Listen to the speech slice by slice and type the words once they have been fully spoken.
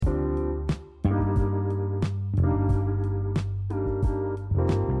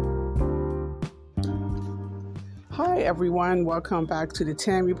Hey everyone, welcome back to the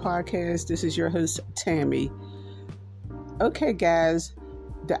Tammy Podcast. This is your host, Tammy. Okay, guys,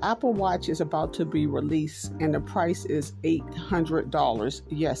 the Apple Watch is about to be released and the price is $800.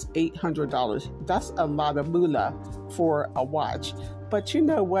 Yes, $800. That's a lot of moolah for a watch. But you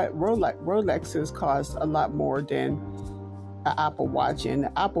know what? Rolexes cost a lot more than an Apple Watch, and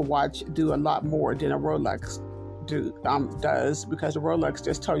the Apple Watch do a lot more than a Rolex does, because the Rolex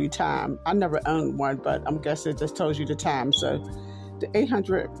just tell you time. I never owned one, but I'm guessing it just tells you the time. So the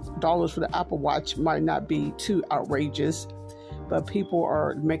 $800 for the Apple Watch might not be too outrageous, but people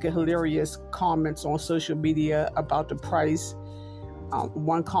are making hilarious comments on social media about the price.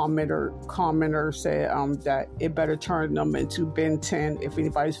 One commenter said that it better turn them into Ben 10, if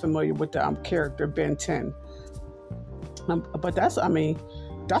anybody's familiar with the character Ben 10. But that's a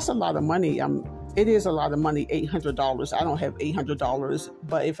lot of money. It is a lot of money, $800. I don't have $800,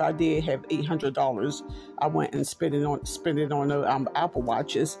 but if I did have $800, I went and spent it on the Apple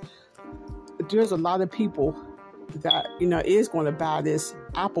Watches. There's a lot of people that is going to buy this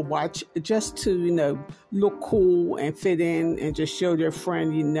Apple Watch just to look cool and fit in and just show their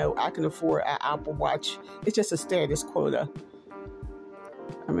friend I can afford an Apple Watch. It's just a status quota.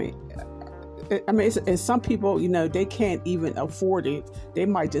 And some people, they can't even afford it. They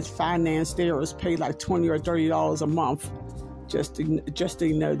might just finance theirs, pay like $20 or $30 a month, just to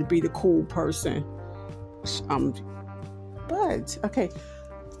be the cool person.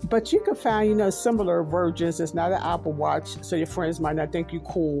 But you can find, similar versions. It's not an Apple Watch, so your friends might not think you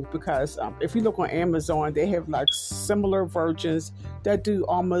cool, because if you look on Amazon, they have like similar versions that do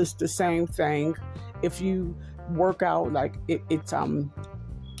almost the same thing. If you work out, like it's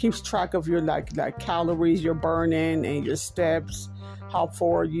keeps track of your like calories you're burning and your steps, how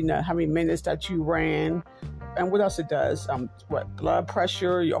far, how many minutes that you ran, and what else it does, blood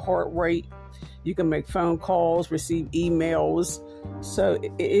pressure, your heart rate. You can make phone calls, receive emails. So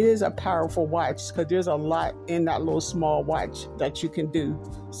it is a powerful watch, because there's a lot in that little small watch that you can do.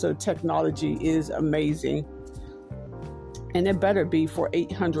 So technology is amazing, and it better be for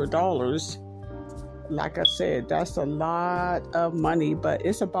 $800. Like I said, that's a lot of money, but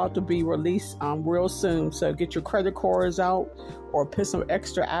it's about to be released real soon. So get your credit cards out, or put some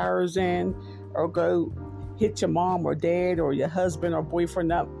extra hours in, or go hit your mom or dad or your husband or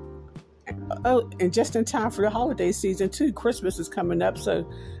boyfriend up. Oh, and just in time for the holiday season too. Christmas is coming up, so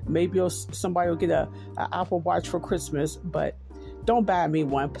maybe somebody will get an Apple Watch for Christmas. But don't buy me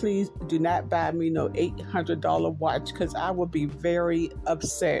one. Please do not buy me no $800 watch, because I would be very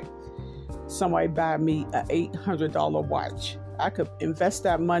upset. Somebody buy me an $800 watch. I could invest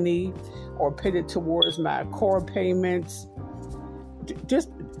that money or put it towards my car payments.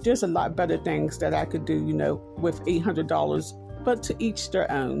 There's a lot better things that I could do, with $800, but to each their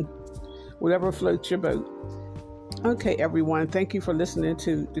own. Whatever floats your boat. Okay, everyone. Thank you for listening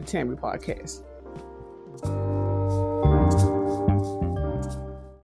to the Tammy Podcast.